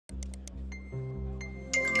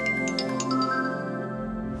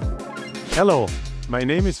Hello, my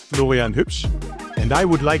name is Florian Hübsch and I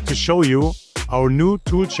would like to show you our new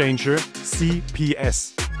tool changer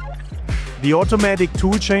CPS. The automatic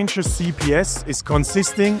tool changer CPS is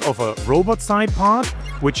consisting of a robot side part,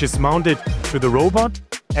 which is mounted to the robot,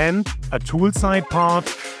 and a tool side part,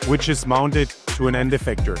 which is mounted to an end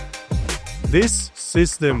effector. This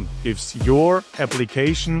system gives your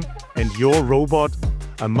application and your robot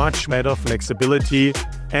a much better flexibility,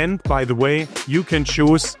 and by the way, you can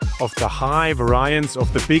choose of the high variance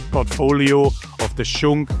of the big portfolio of the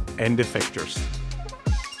SCHUNK end effectors.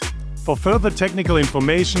 For further technical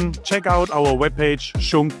information, check out our webpage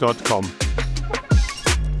schunk.com.